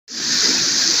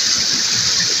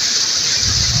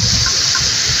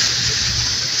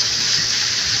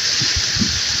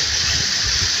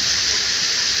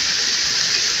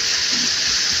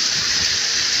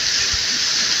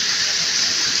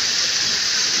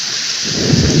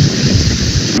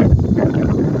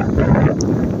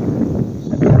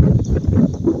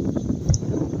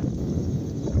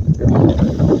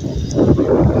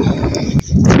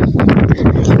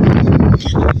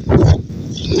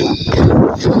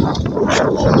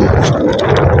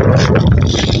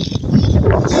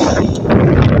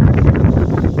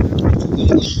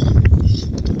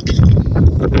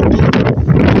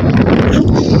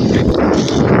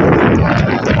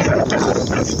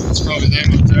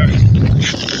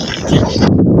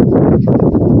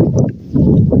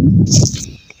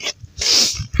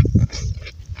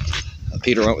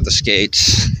Peter went with the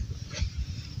skates.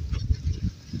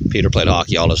 Peter played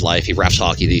hockey all his life. He refs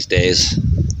hockey these days.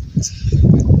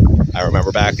 I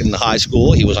remember back in the high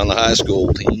school, he was on the high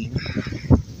school team.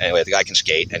 Anyway, the guy can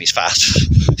skate and he's fast.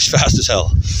 He's fast as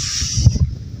hell.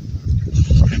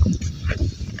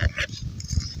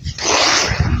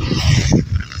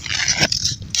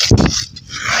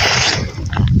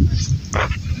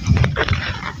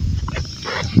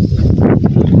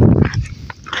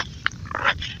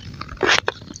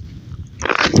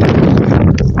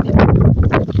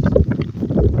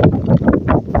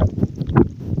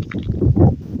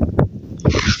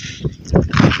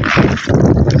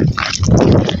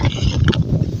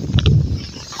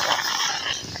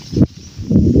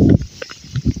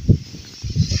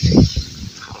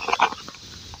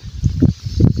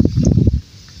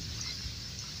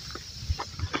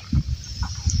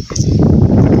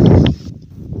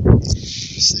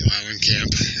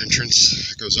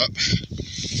 Entrance goes up.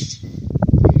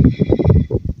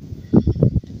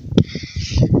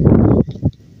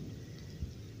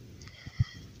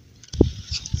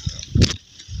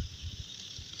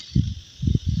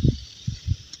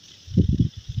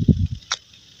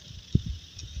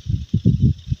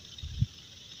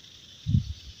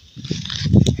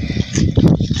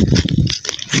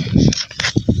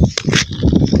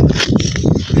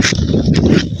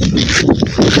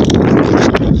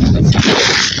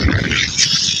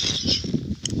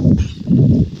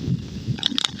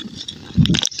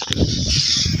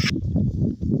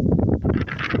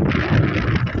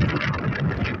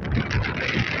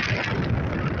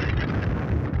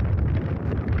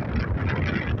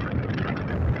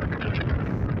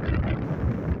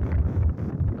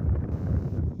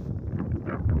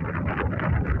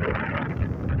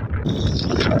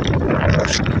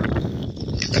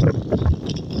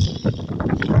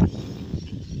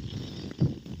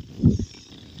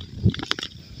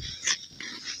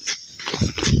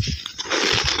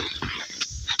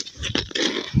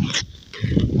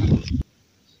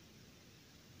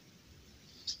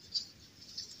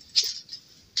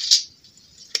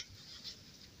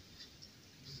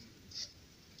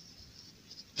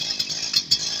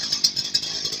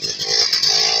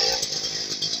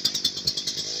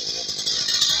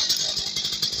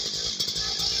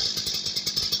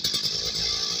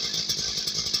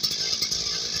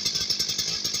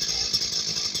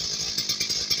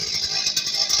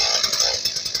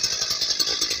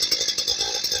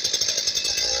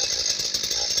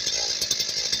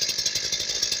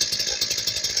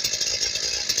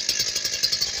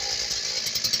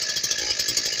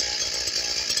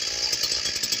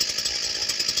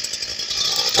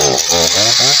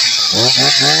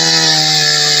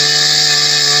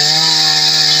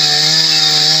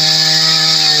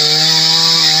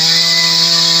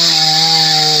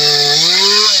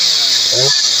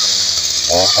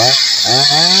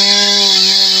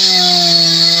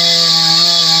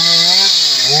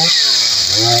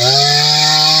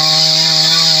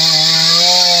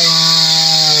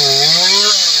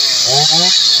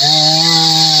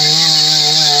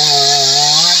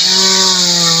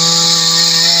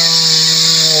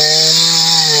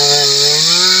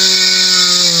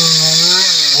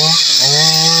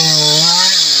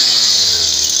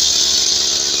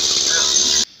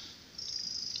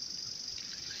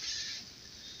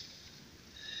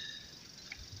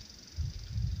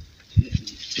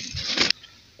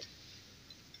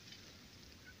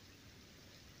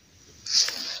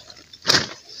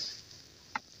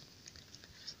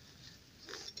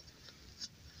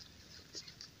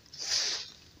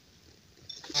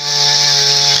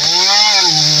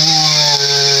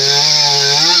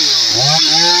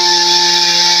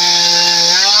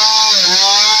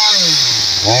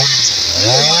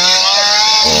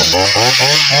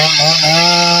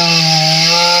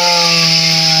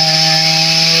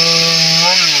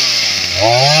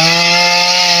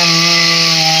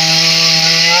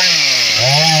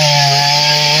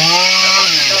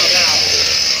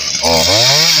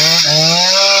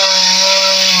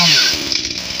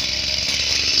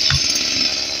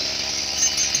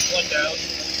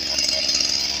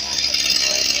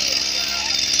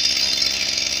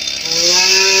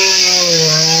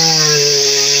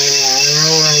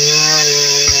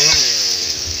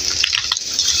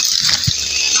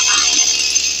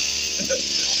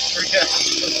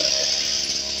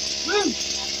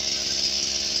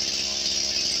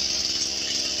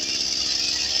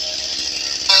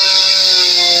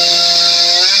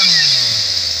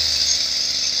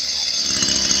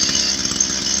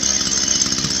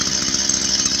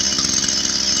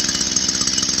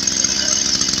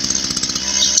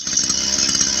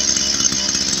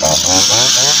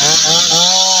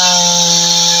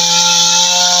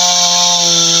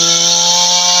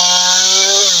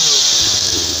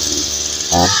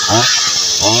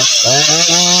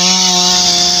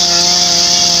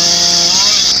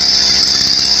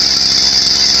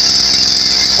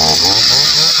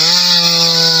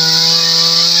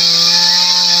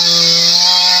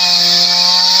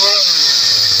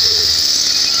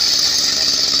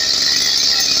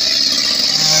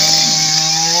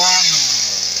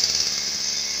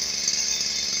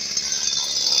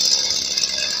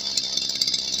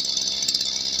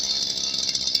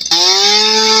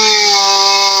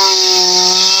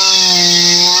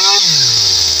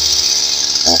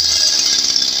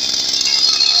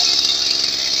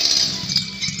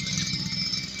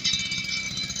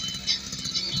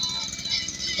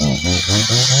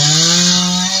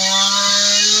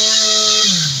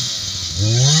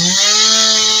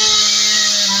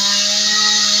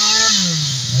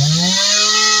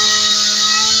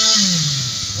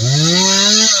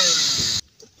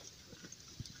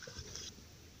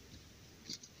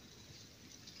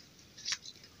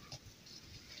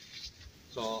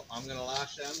 So I'm going to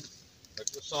lash them right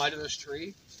to the side of this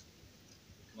tree,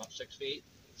 come up 6 feet.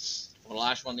 I'm going to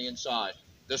lash them on the inside.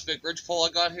 This big ridge pole I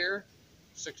got here,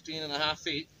 16.5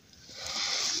 feet,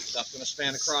 that's going to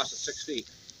span across at 6 feet.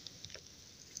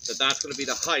 So that's going to be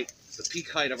the height, the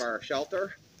peak height of our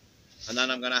shelter. And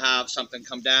then I'm going to have something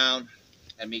come down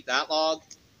and meet that log,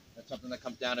 and something that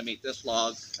comes down to meet this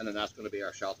log, and then that's going to be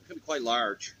our shelter. It's going to be quite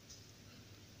large.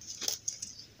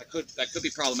 That could be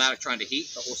problematic trying to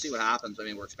heat, but we'll see what happens. I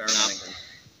mean, we're experimenting.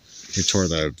 You tore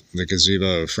the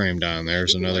gazebo frame down.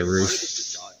 There's another roof.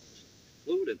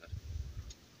 Fluid in it.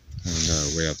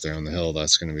 And way up there on the hill,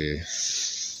 that's going to be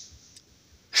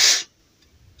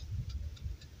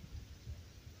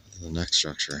the next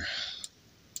structure.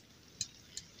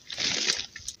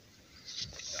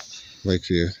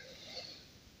 Lakeview.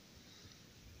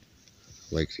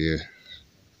 Lakeview.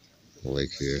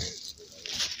 Lakeview.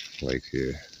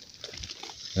 Lakeview.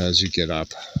 As you get up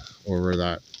over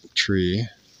that tree,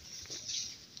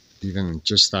 even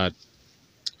just that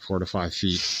 4 to 5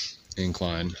 feet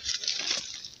incline,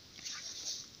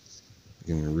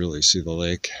 you can really see the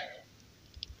lake.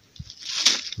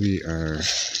 We are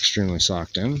extremely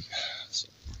socked in. So,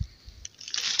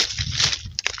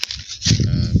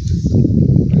 and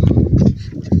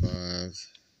 45,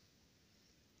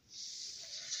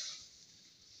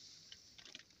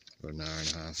 about an hour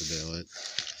and a half of daylight.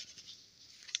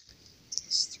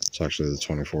 It's actually the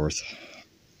 24th.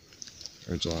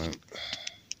 Ridge line.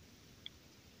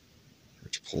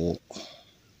 Ridge pole.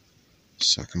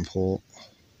 Second pole.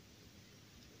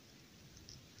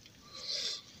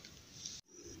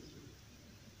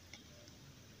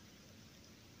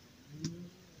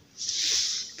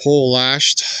 Pole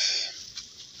lashed.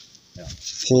 Yeah.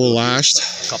 Pole lashed.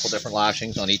 A couple different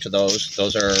lashings on each of those.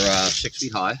 Those are 6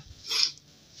 feet high.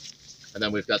 And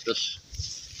then we've got this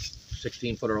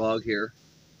 16-footer log here.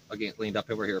 Again, leaned up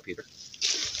over here, Peter.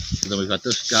 And then we've got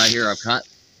this guy here I've cut.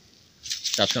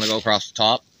 That's going to go across the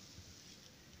top.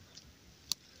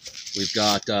 We've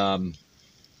got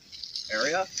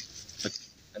area.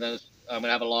 And then I'm going to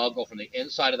have a log go from the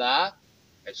inside of that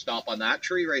and stop on that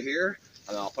tree right here.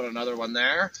 And then I'll put another one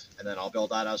there. And then I'll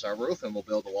build that as our roof, and we'll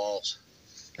build the walls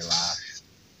to lash.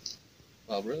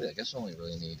 Well, really, I guess I only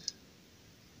really need...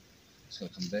 It's going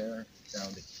to come there,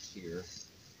 down to here.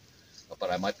 But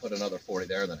I might put another 40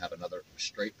 there and then have another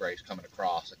straight brace coming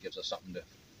across. That gives us something to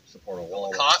support a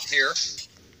wall. Cot here.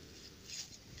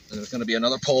 And there's going to be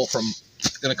another pole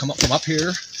going to come up from up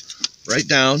here, right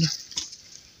down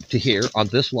to here on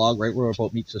this log, right where our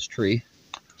boat meets this tree.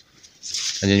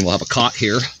 And then we'll have a cot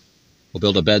here. We'll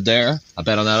build a bed there, a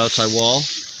bed on that outside wall,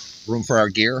 room for our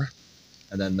gear,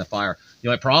 and then the fire. The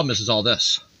only problem is all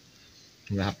this.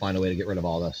 I'm going to have to find a way to get rid of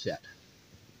all this yet.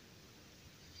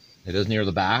 It is near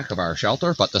the back of our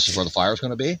shelter, but this is where the fire is going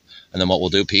to be. And then what we'll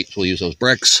do, Pete, is we'll use those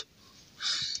bricks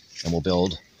and we'll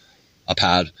build a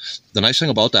pad. The nice thing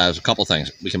about that is a couple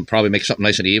things. We can probably make something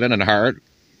nice and even and hard,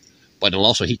 but it'll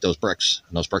also heat those bricks.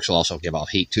 And those bricks will also give off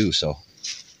heat too, so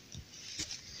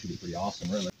should be pretty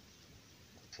awesome, really.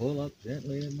 Pull up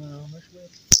gently in my arms.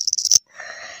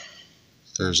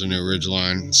 There's a new ridge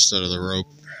line instead of the rope.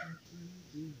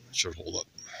 It should hold up.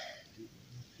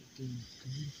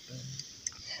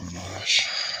 I'm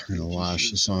going to lash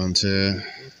this on too.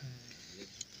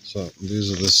 So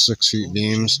these are the 6 feet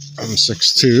beams. I'm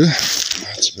 6'2".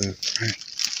 That's it.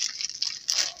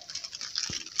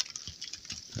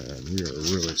 And we are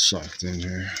really socked in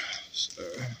here. So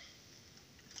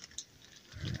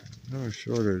no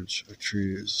shortage of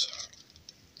trees.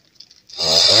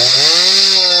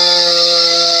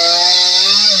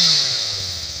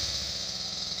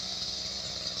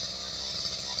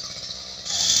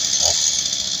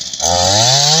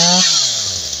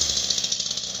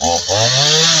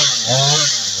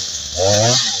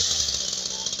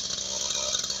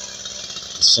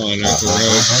 Sawing out the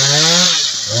road.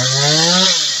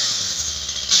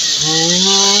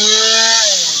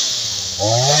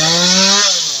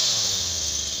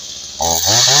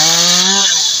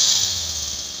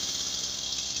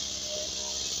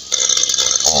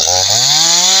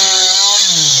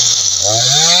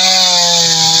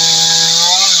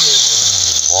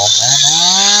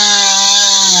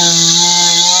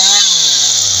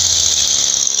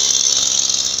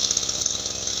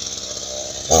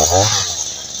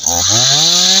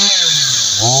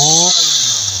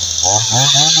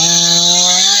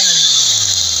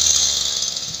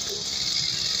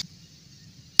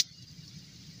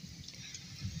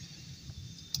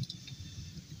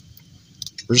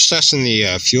 We're just testing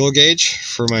the fuel gauge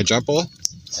for my jet bowl.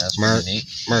 That's Mark, neat.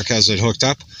 Mark has it hooked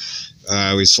up.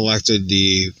 We selected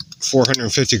the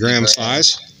 450 gram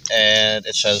size. And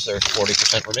it says there's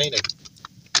 40% remaining.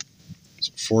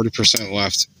 40%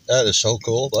 left. That is so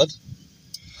cool, bud.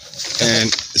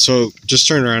 And so just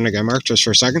turn around again, Mark, just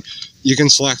for a second. You can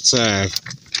select a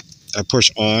push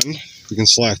on. You can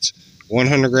select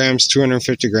 100 grams,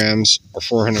 250 grams, or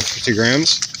 450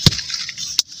 grams.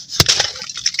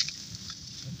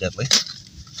 Deadly.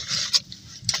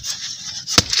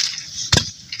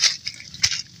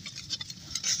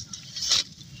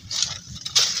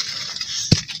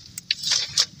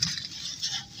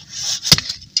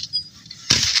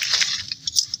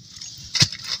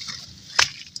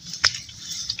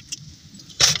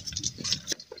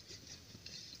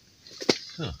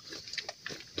 Huh.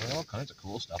 All kinds of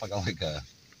cool stuff. I got like a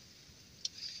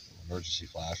emergency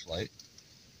flashlight,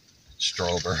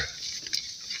 strober.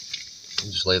 You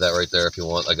can just lay that right there if you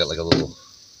want. I got like a little.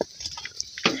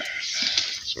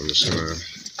 So I'm just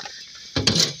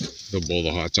gonna boil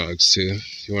the hot dogs too.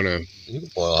 You wanna? You can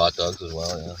boil hot dogs as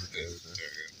well. Yeah.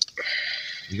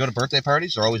 You go to birthday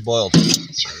parties? They're always boiled.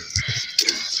 That's right.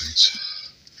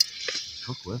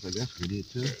 Cook with, I guess we need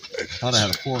to. I thought I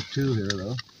had a fork too here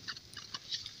though.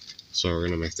 So we're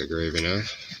gonna make the gravy now.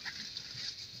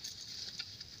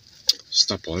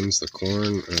 Step one's the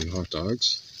corn and hot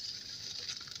dogs.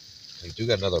 We do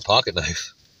got another pocket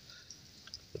knife,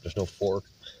 but there's no fork.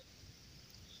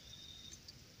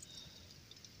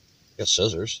 Got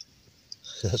scissors.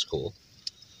 That's cool.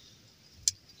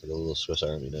 It's like a little Swiss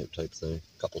Army knife type thing.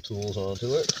 Couple tools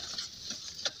onto it.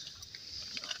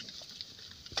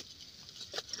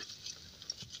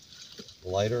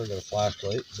 Lighter, got a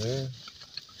flashlight there.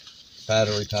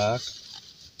 Battery pack.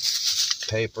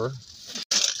 Paper.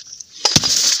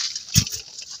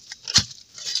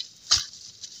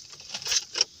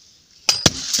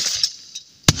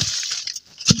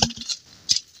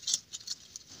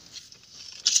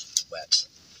 Wet.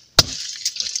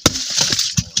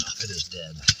 It is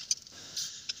dead.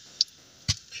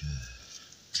 Okay.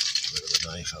 Rid of the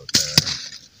knife out there.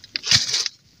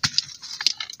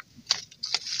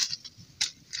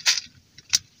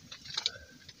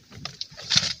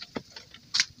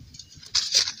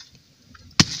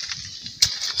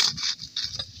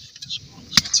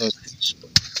 That's it.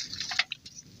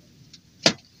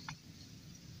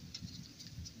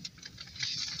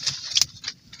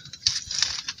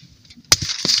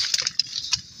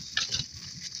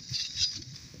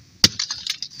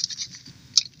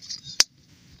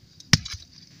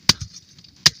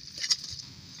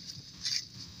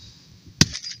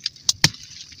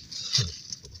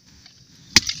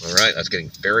 All right, that's getting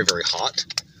very, very hot.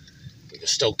 We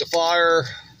just stoked the fire.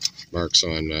 Mark's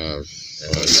on. A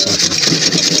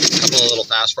couple of little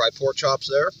fast fry pork chops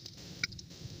there.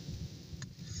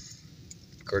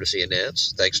 Courtesy of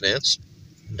Nance. Thanks, Nance.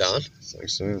 Don.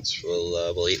 Thanks, Nance.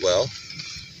 We'll eat well.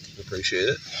 Appreciate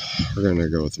it. We're gonna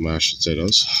go with the mashed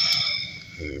potatoes.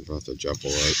 I brought the jet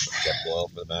bowl out. Jet boil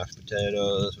for the mashed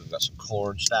potatoes. We've got some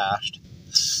corn stashed.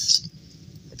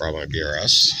 I brought my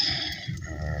BRS.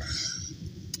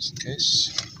 Just in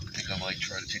case. I think I might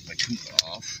try to take my tooth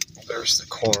off. There's the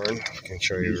corn. I can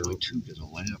show you. My tooth is a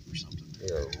lamp or something.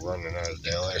 You're running out of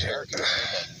daylight here.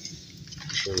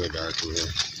 It's really dark in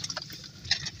here.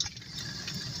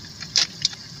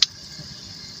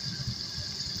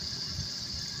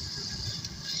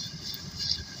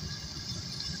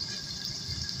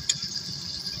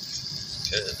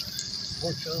 Good.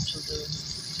 Pork chops are good.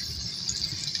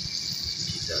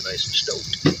 Keep that nice and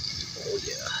stoked. Oh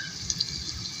yeah.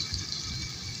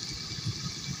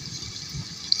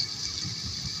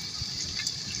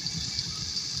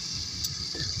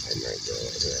 I might go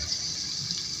over there.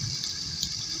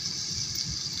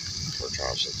 Pork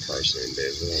chops with parsley and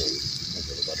basil and a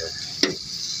bit of butter.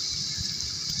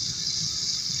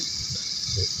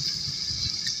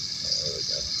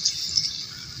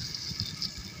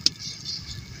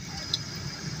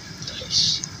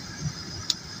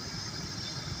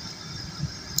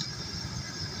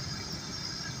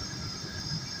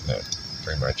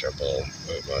 bowl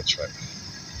very much, but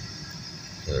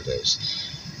here it is.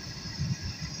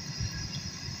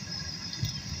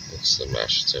 It's the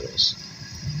mashed potatoes.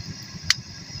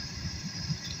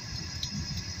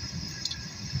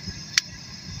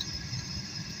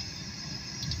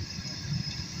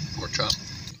 Pork chop.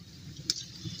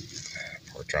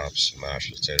 Pork chops,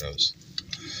 mashed potatoes,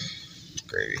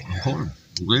 gravy. Corn.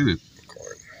 Gravy.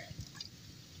 Corn.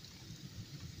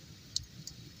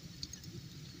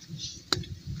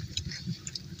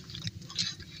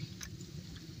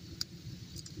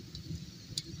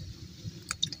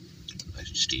 Nice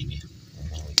and steamy.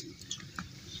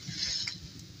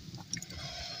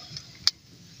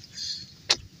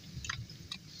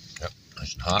 Yep,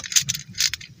 nice and hot.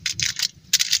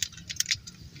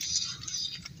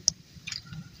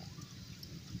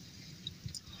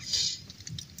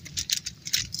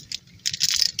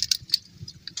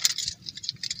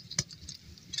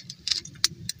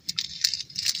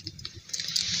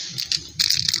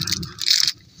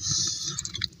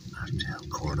 Damn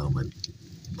corn on my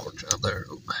pork chop there.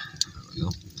 Oh, there we go.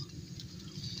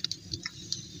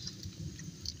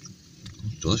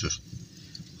 Delicious.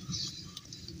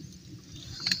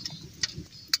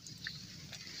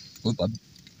 Good, bud.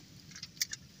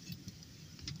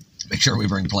 Make sure we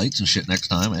bring plates and shit next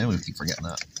time. We keep forgetting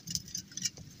that.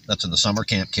 That's in the summer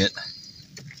camp kit.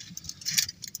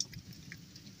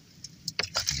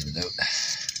 Have to get it out.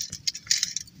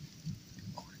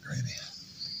 Oh, gravy.